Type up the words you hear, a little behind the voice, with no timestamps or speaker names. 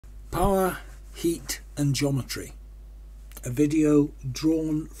Power, Heat and Geometry, a video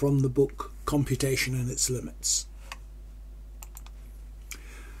drawn from the book Computation and Its Limits.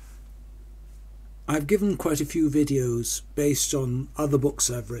 I've given quite a few videos based on other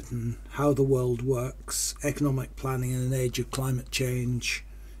books I've written: How the World Works, Economic Planning in an Age of Climate Change,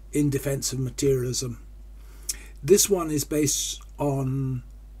 In Defense of Materialism. This one is based on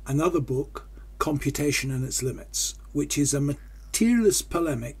another book, Computation and Its Limits, which is a materialist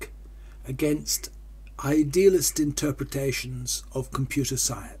polemic against idealist interpretations of computer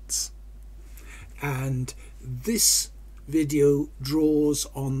science. And this video draws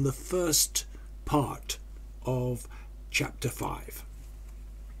on the first part of chapter 5.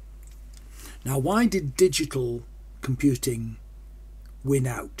 Now, why did digital computing win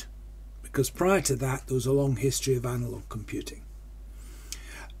out? Because prior to that there was a long history of analog computing.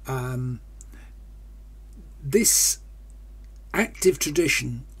 This active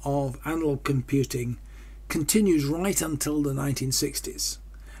tradition of analog computing continued right until the 1960s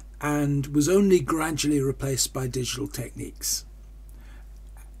and was only gradually replaced by digital techniques.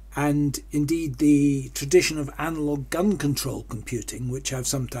 And indeed the tradition of analog gun control computing, which I've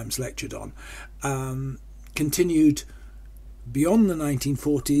sometimes lectured on, continued beyond the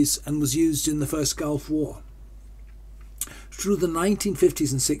 1940s and was used in the first Gulf War. Through the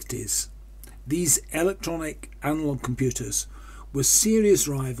 1950s and 60s, these electronic analog computers were serious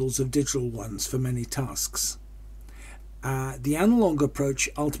rivals of digital ones for many tasks. The analog approach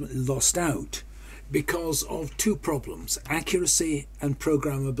ultimately lost out because of two problems: accuracy and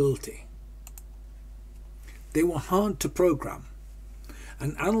programmability. They were hard to program.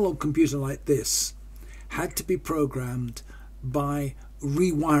 An analog computer like this had to be programmed by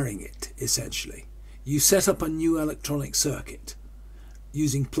rewiring it, essentially. You set up a new electronic circuit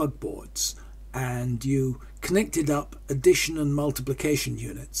using plug boards, and you connected up addition and multiplication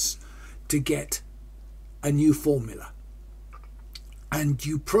units to get a new formula. And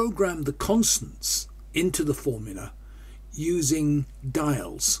you programmed the constants into the formula using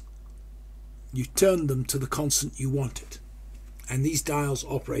dials. You turned them to the constant you wanted, and these dials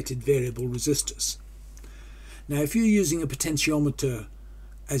operated variable resistors. Now, if you're using a potentiometer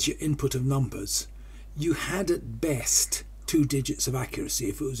as your input of numbers, you had at best 2 digits of accuracy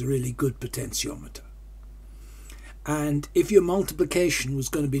if it was a really good potentiometer. And if your multiplication was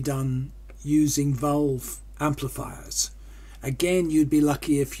going to be done using valve amplifiers, again you'd be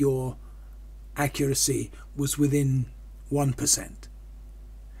lucky if your accuracy was within 1%.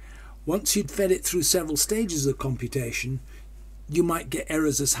 Once you'd fed it through several stages of computation, you might get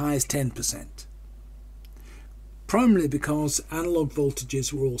errors as high as 10%. Primarily because analog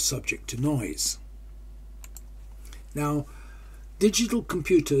voltages were all subject to noise. Now, digital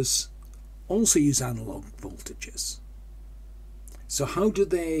computers also use analog voltages. So how do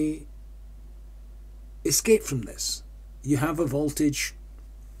they escape from this? You have a voltage,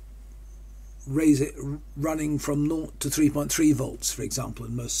 raise it running from 0 to 3.3 volts, for example,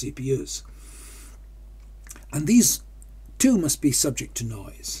 in most CPUs. And these too must be subject to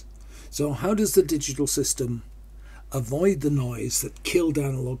noise. So how does the digital system avoid the noise that killed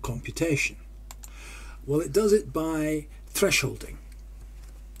analog computation? Well, it does it by thresholding.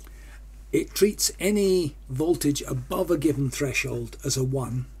 It treats any voltage above a given threshold as a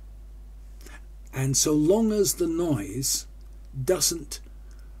 1, and so long as the noise doesn't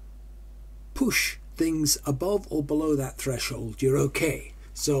push things above or below that threshold, you're okay.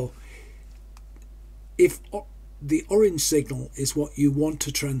 So if the orange signal is what you want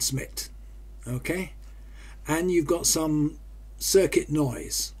to transmit, okay, and you've got some circuit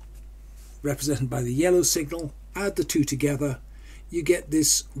noise represented by the yellow signal, add the two together, you get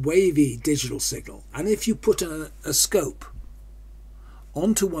this wavy digital signal. And if you put a scope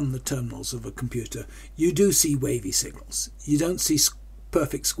onto one of the terminals of a computer, you do see wavy signals. You don't see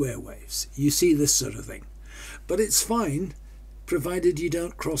perfect square waves. You see this sort of thing. But it's fine provided you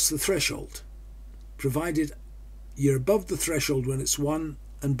don't cross the threshold, provided you're above the threshold when it's 1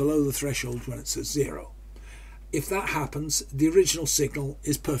 and below the threshold when it's 0. If that happens, the original signal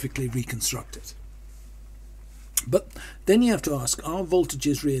is perfectly reconstructed. But then you have to ask, are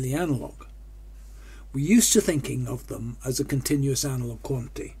voltages really analog? We're used to thinking of them as a continuous analog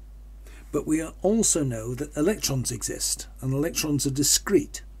quantity, but we also know that electrons exist, and electrons are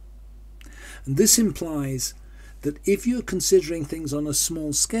discrete. And this implies that if you're considering things on a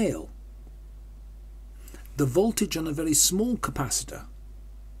small scale, the voltage on a very small capacitor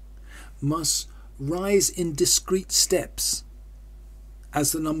must rise in discrete steps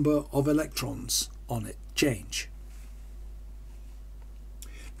as the number of electrons on it change.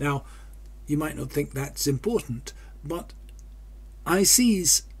 Now, you might not think that's important, but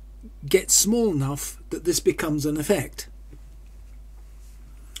ICs get small enough that this becomes an effect.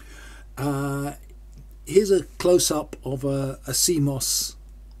 Here's a close-up of a CMOS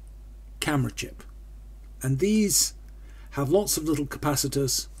camera chip, and these have lots of little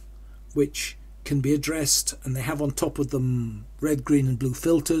capacitors which can be addressed, and they have on top of them red, green and blue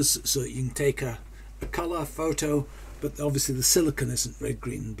filters, so that you can take a colour photo, but obviously the silicon isn't red,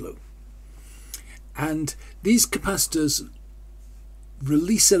 green and blue. And these capacitors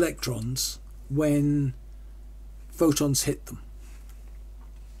release electrons when photons hit them.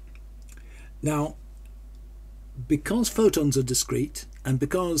 Now, because photons are discrete, and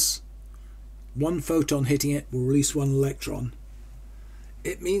because one photon hitting it will release one electron,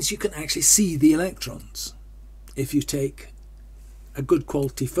 it means you can actually see the electrons. If you take a good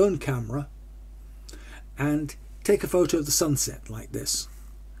quality phone camera and take a photo of the sunset like this,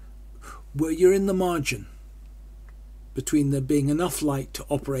 where you're in the margin between there being enough light to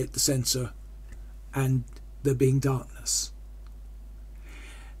operate the sensor and there being darkness.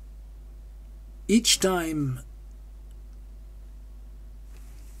 Each time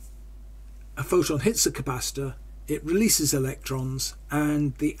a photon hits a capacitor, it releases electrons,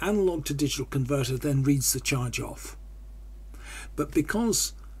 and the analog to digital converter then reads the charge off. But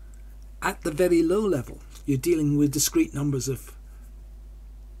because at the very low level you're dealing with discrete numbers of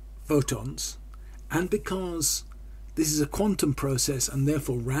photons, and because this is a quantum process and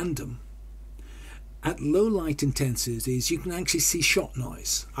therefore random, at low light intensities you can actually see shot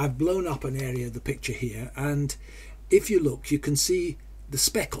noise. I've blown up an area of the picture here, and if you look you can see the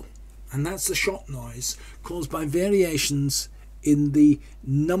speckle, and that's the shot noise caused by variations in the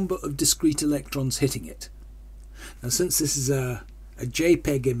number of discrete electrons hitting it. Now, since this is a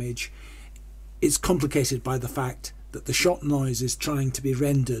JPEG image, it's complicated by the fact that the shot noise is trying to be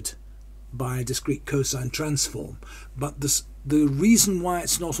rendered by a discrete cosine transform, but the reason why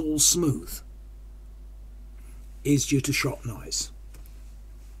it's not all smooth is due to shot noise.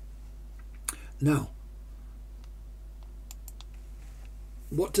 Now,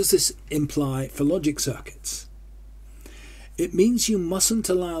 what does this imply for logic circuits? It means you mustn't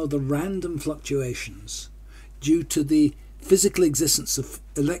allow the random fluctuations due to the physical existence of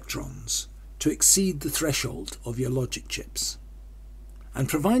electrons to exceed the threshold of your logic chips. And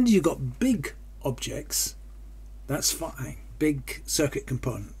provided you've got big objects, that's fine. Big circuit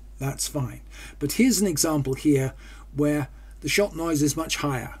component, that's fine. But here's an example here where the shot noise is much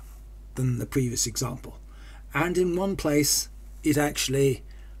higher than the previous example. And in one place, it actually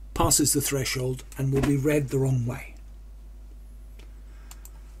passes the threshold and will be read the wrong way.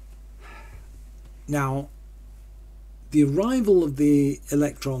 Now, the arrival of the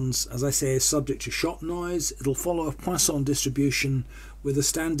electrons, as I say, is subject to shot noise. It'll follow a Poisson distribution with a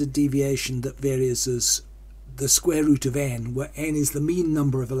standard deviation that varies as the square root of n, where n is the mean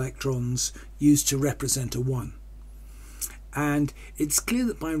number of electrons used to represent a 1. And it's clear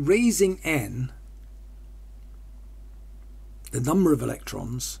that by raising n, the number of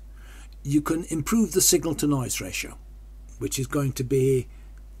electrons, you can improve the signal to noise ratio, which is going to be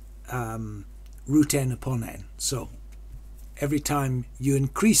root n upon n. So every time you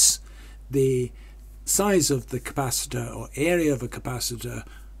increase the size of the capacitor or area of a capacitor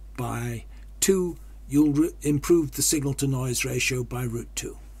by 2, you'll improve the signal to noise ratio by root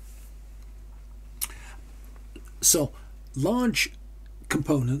 2. So large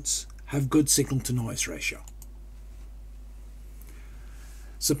components have good signal to noise ratio.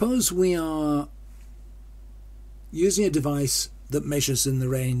 Suppose we are using a device that measures in the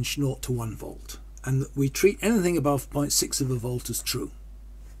range 0 to 1 volt, and that we treat anything above 0.6 of a volt as true.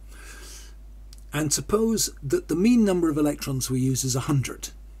 And suppose that the mean number of electrons we use is 100.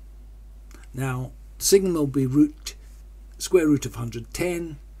 Now, the signal will be square root of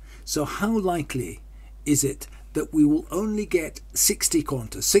 110, so how likely is it that we will only get 60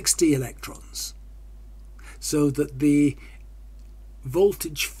 quanta, 60 electrons, so that the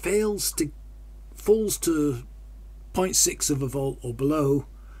voltage falls to 0.6 of a volt or below,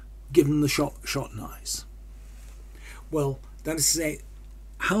 given the shot noise? Well, that is to say,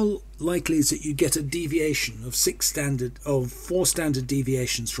 how likely is it you get a deviation of 4 standard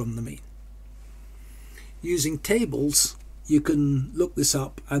deviations from the mean? Using tables, you can look this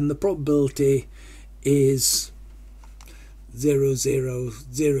up, and the probability is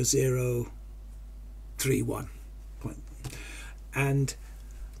 0.000031. And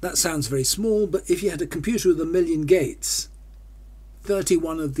that sounds very small, but if you had a computer with 1 million gates,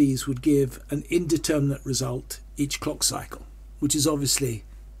 31 of these would give an indeterminate result each clock cycle, which is obviously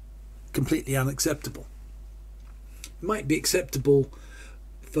completely unacceptable. It might be acceptable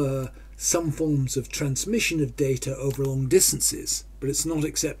for some forms of transmission of data over long distances, but it's not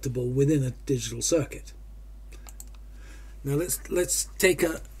acceptable within a digital circuit. Now let's take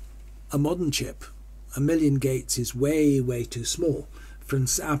a modern chip. 1 million gates is way too small. For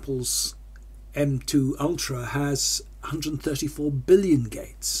instance, Apple's M2 Ultra has 134 billion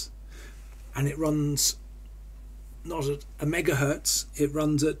gates, and it runs not at a megahertz, it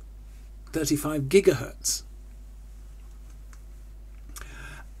runs at 35 gigahertz.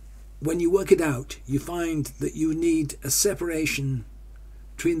 When you work it out, you find that you need a separation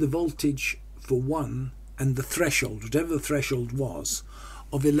between the voltage for one and the threshold, whatever the threshold was,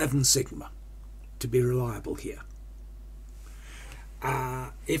 of 11 sigma to be reliable here.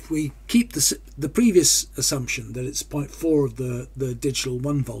 If we keep the previous assumption that it's 0.4 of the digital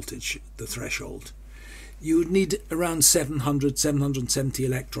 1 voltage, the threshold, you would need around 770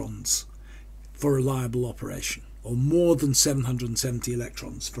 electrons for reliable operation, or more than 770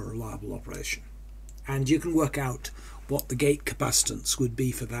 electrons for reliable operation. And you can work out what the gate capacitance would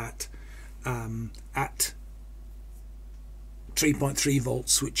be for that at 3.3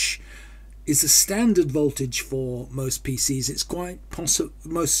 volts, which is a standard voltage for most PCs. It's quite possible,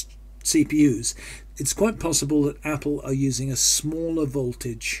 most CPUs, it's quite possible that Apple are using a smaller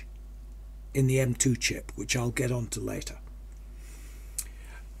voltage in the M2 chip, which I'll get onto later.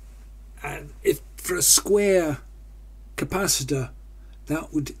 And if for a square capacitor,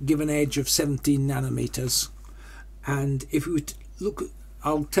 that would give an edge of 17 nanometers. And if we look,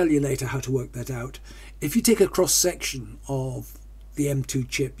 I'll tell you later how to work that out. If you take a cross section of the M2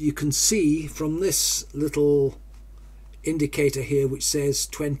 chip, you can see from this little indicator here, which says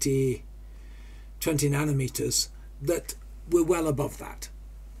 20 nanometers, that we're well above that.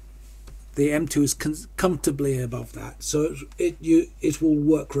 The M2 is comfortably above that, so it will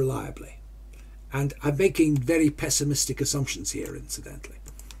work reliably. And I'm making very pessimistic assumptions here, incidentally.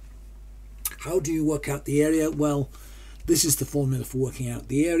 How do you work out the area? Well, this is the formula for working out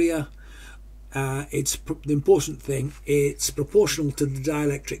the area. It's the important thing. It's proportional to the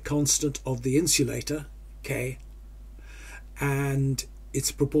dielectric constant of the insulator, K, and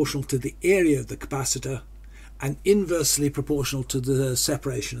it's proportional to the area of the capacitor, and inversely proportional to the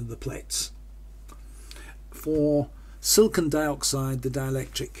separation of the plates. For silicon dioxide, the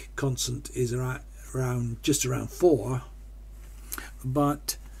dielectric constant is just around 4,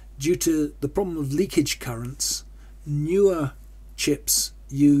 but due to the problem of leakage currents, newer chips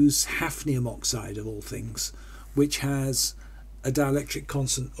use hafnium oxide of all things, which has a dielectric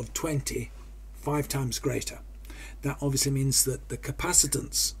constant of 20, 5 times greater. That obviously means that the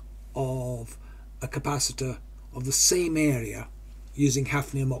capacitance of a capacitor of the same area using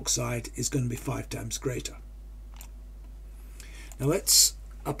hafnium oxide is going to be 5 times greater. Now let's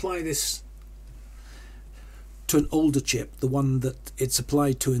apply this to an older chip, the one that it's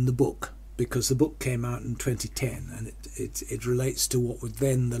applied to in the book, because the book came out in 2010 and it relates to what were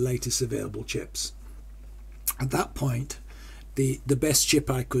then the latest available chips. At that point, the best chip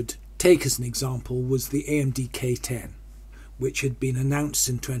I could take as an example was the AMD K10, which had been announced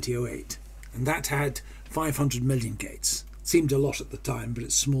in 2008, and that had 500 million gates. It seemed a lot at the time, but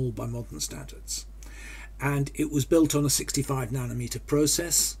it's small by modern standards. And it was built on a 65 nanometer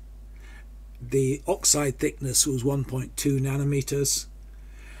process. The oxide thickness was 1.2 nanometers,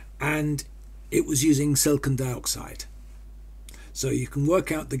 and it was using silicon dioxide. So you can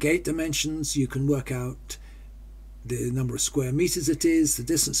work out the gate dimensions, you can work out the number of square meters it is, the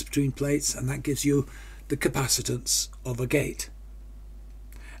distance between plates, and that gives you the capacitance of a gate.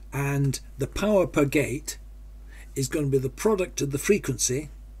 And the power per gate is going to be the product of the frequency,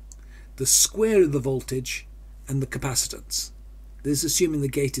 the square of the voltage, and the capacitance. This is assuming the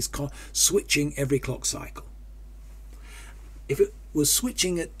gate is switching every clock cycle. If it was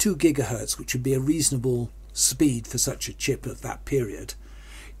switching at 2 gigahertz, which would be a reasonable speed for such a chip of that period,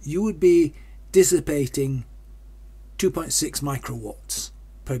 you would be dissipating 2.6 microwatts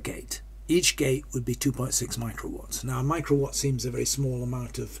per gate. Each gate would be 2.6 microwatts. Now, a microwatt seems a very small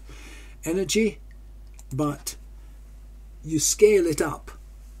amount of energy, but you scale it up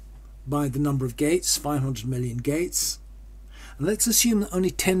by the number of gates, 500 million gates, and let's assume that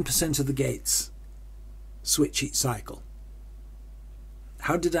only 10% of the gates switch each cycle.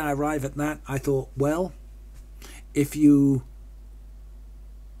 How did I arrive at that? I thought, well, if you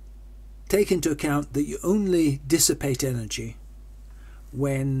take into account that you only dissipate energy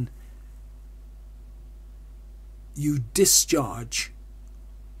when you discharge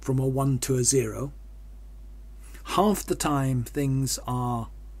from a 1 to a 0, half the time things are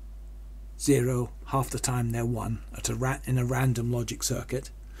 0, half the time they're 1 in a random logic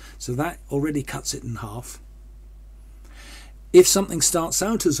circuit. So that already cuts it in half. If something starts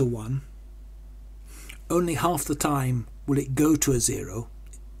out as a 1 only half the time will it go to a zero,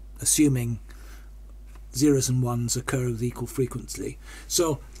 assuming zeros and ones occur with equal frequency.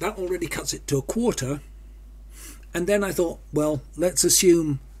 So that already cuts it to a quarter. And then I thought, well, let's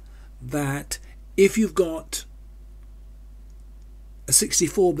assume that if you've got a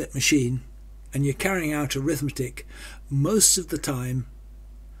 64-bit machine and you're carrying out arithmetic, most of the time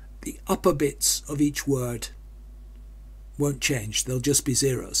the upper bits of each word won't change. They'll just be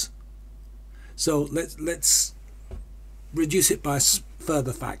zeros. So let's reduce it by a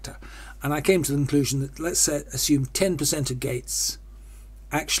further factor. And I came to the conclusion that let's assume 10% of gates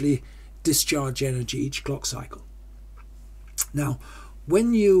actually discharge energy each clock cycle. Now,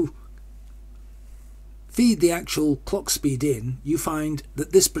 when you feed the actual clock speed in, you find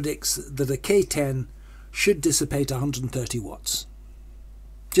that this predicts that a K10 should dissipate 130 watts,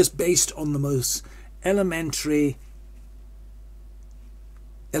 just based on the most elementary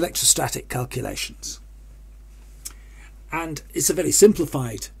electrostatic calculations. And it's a very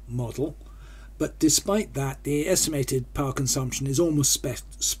simplified model, but despite that, the estimated power consumption is almost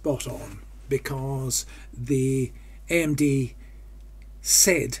spot on, because the AMD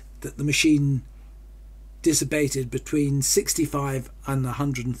said that the machine dissipated between 65 and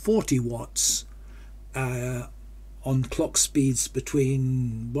 140 watts on clock speeds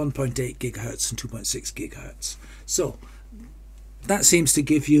between 1.8 gigahertz and 2.6 gigahertz. So that seems to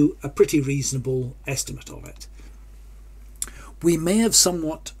give you a pretty reasonable estimate of it. We may have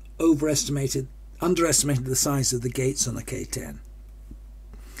somewhat underestimated the size of the gates on a K10.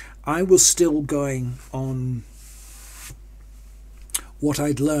 I was still going on what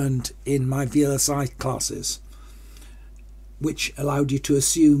I'd learned in my VLSI classes, which allowed you to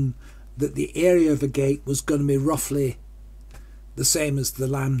assume that the area of a gate was going to be roughly the same as the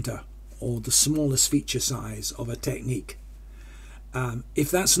lambda, or the smallest feature size of a technique. If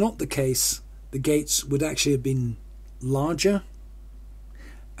that's not the case, the gates would actually have been larger.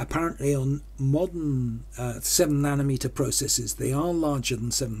 Apparently on modern 7 nanometer processes, they are larger than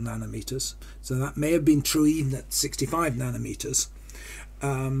 7 nanometers. So that may have been true even at 65 nanometers.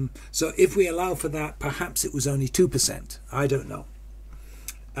 So if we allow for that, perhaps it was only 2%. I don't know.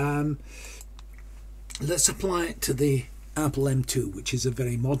 Let's apply it to the Apple M2, which is a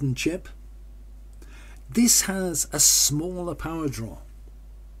very modern chip. This has a smaller power draw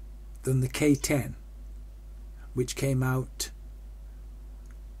than the K10, which came out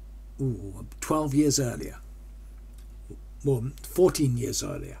 12 years earlier, well, 14 years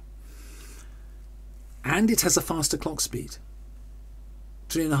earlier. And it has a faster clock speed,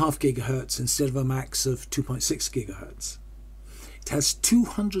 3.5 gigahertz instead of a max of 2.6 gigahertz. It has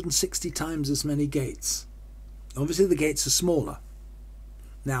 260 times as many gates. Obviously the gates are smaller.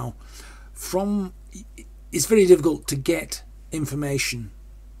 Now, it's very difficult to get information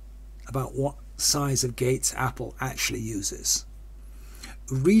about what size of gates Apple actually uses.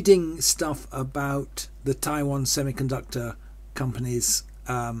 Reading stuff about the Taiwan Semiconductor Company's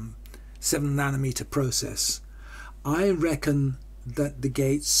 7 nanometer process, I reckon that the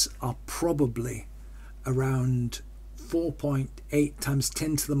gates are probably around 4.8 times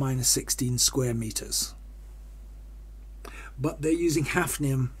 10 to the minus 16 square meters. But they're using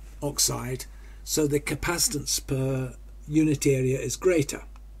hafnium oxide, so the capacitance per unit area is greater.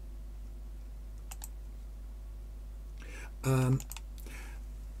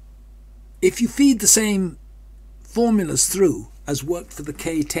 If you feed the same formulas through as worked for the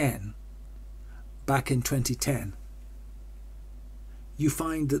K10 back in 2010, you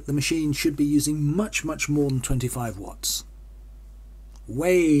find that the machine should be using much, much more than 25 watts.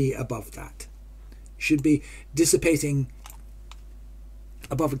 Way above that. Should be dissipating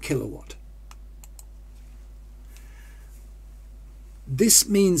above a kilowatt. This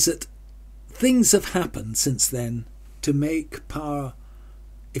means that things have happened since then to make power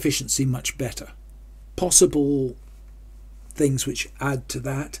efficiency much better. Possible things which add to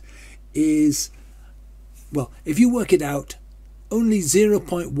that is, well, if you work it out, only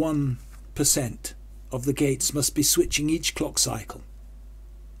 0.1% of the gates must be switching each clock cycle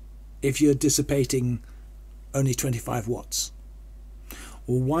if you're dissipating only 25 watts.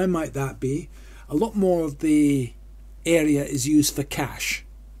 Well, why might that be? A lot more of the area is used for cache,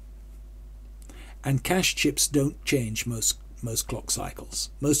 and cache chips don't change most clock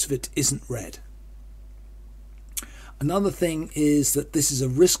cycles. Most of it isn't read. Another thing is that this is a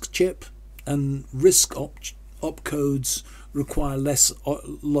RISC chip, and RISC opcodes require less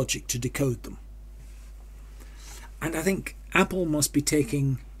logic to decode them. And I think Apple must be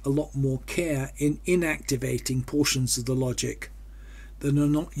taking a lot more care in inactivating portions of the logic that are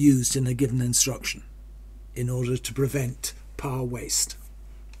not used in a given instruction in order to prevent power waste.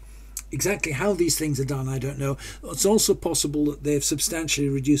 Exactly how these things are done, I don't know. It's also possible that they've substantially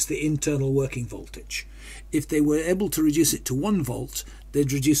reduced the internal working voltage. If they were able to reduce it to 1 volt,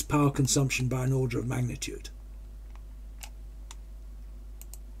 they'd reduce power consumption by an order of magnitude.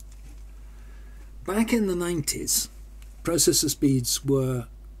 Back in the 90s, processor speeds were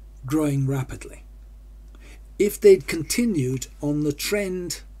growing rapidly. If they'd continued on the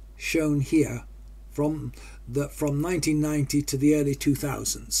trend shown here from 1990 to the early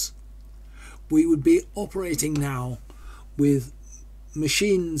 2000s, we would be operating now with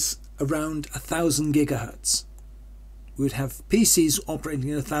machines around 1000 gigahertz. We would have PCs operating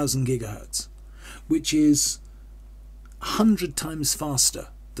at 1000 gigahertz, which is 100 times faster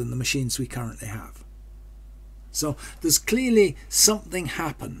than the machines we currently have. So there's clearly something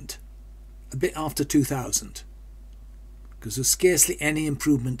happened a bit after 2000, because there's scarcely any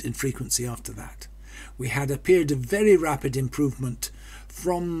improvement in frequency after that. We had a period of very rapid improvement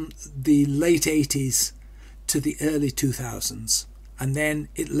from the late 80s to the early 2000s, and then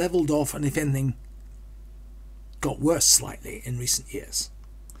it leveled off, and if anything got worse slightly in recent years.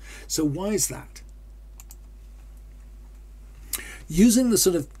 So why is that? Using the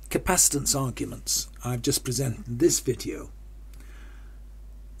sort of capacitance arguments I've just presented in this video,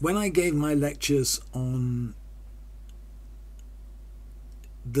 when I gave my lectures on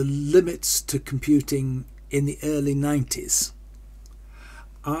the limits to computing in the early 90s,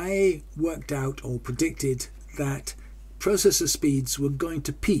 I worked out or predicted that processor speeds were going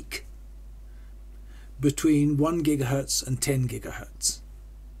to peak between 1 gigahertz and 10 gigahertz.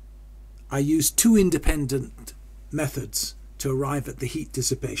 I used 2 independent methods to arrive at the heat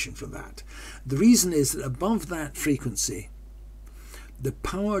dissipation from that. The reason is that above that frequency, the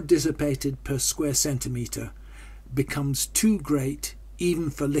power dissipated per square centimeter becomes too great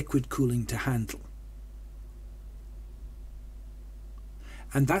even for liquid cooling to handle.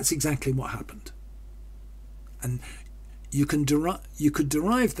 And that's exactly what happened. And you could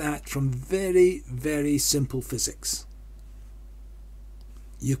derive that from very, very simple physics.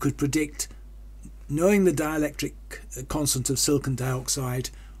 You could predict, knowing the dielectric constant of silicon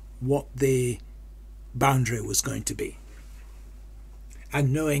dioxide, what the boundary was going to be,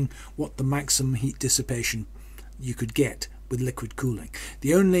 and knowing what the maximum heat dissipation you could get with liquid cooling.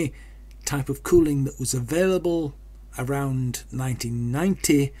 The only type of cooling that was available around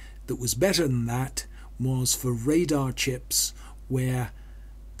 1990 that was better than that was for radar chips, where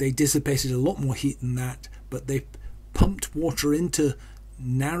they dissipated a lot more heat than that, but they pumped water into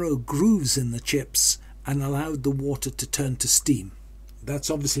narrow grooves in the chips and allowed the water to turn to steam. That's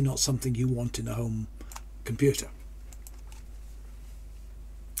obviously not something you want in a home computer.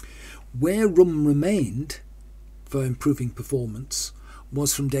 Where room remained for improving performance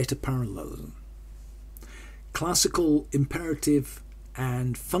was from data parallelism. Classical imperative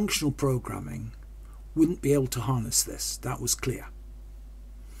and functional programming wouldn't be able to harness this, that was clear.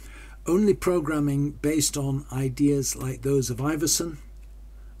 Only programming based on ideas like those of Iverson,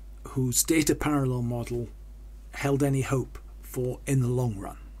 whose data parallel model held any hope for in the long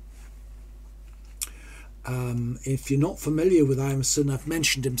run. If you're not familiar with Iverson, I've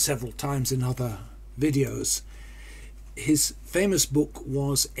mentioned him several times in other videos. His famous book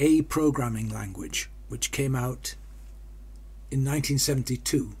was A Programming Language, which came out in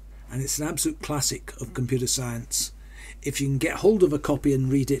 1972, and it's an absolute classic of computer science. If you can get hold of a copy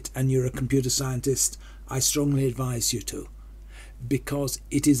and read it, and you're a computer scientist, I strongly advise you to, because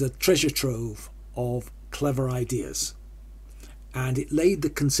it is a treasure trove of clever ideas, and it laid the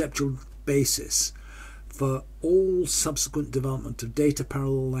conceptual basis for all subsequent development of data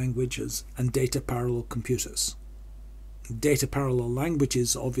parallel languages and data parallel computers. Data parallel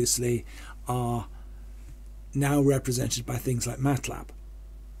languages obviously are now represented by things like MATLAB.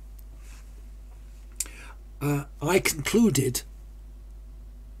 I concluded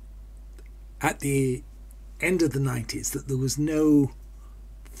at the end of the 90s that there was no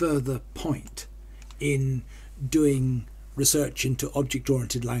further point in doing research into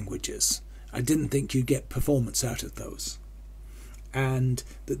object-oriented languages. I didn't think you'd get performance out of those, and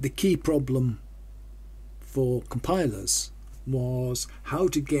that the key problem for compilers was how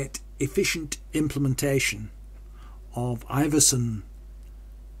to get efficient implementation of Iverson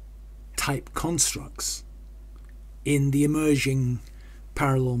type constructs in the emerging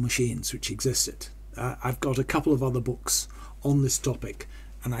parallel machines which existed. I've got a couple of other books on this topic,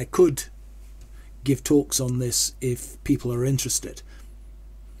 and I could give talks on this if people are interested.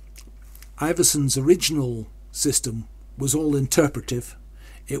 Iverson's original system was all interpretive.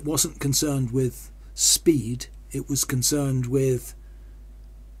 It wasn't concerned with speed, it was concerned with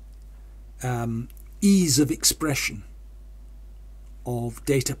ease of expression of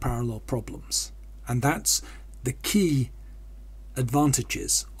data parallel problems. And that's the key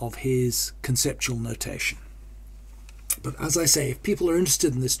advantages of his conceptual notation. But as I say, if people are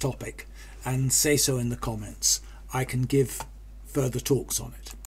interested in this topic and say so in the comments, I can give further talks on it.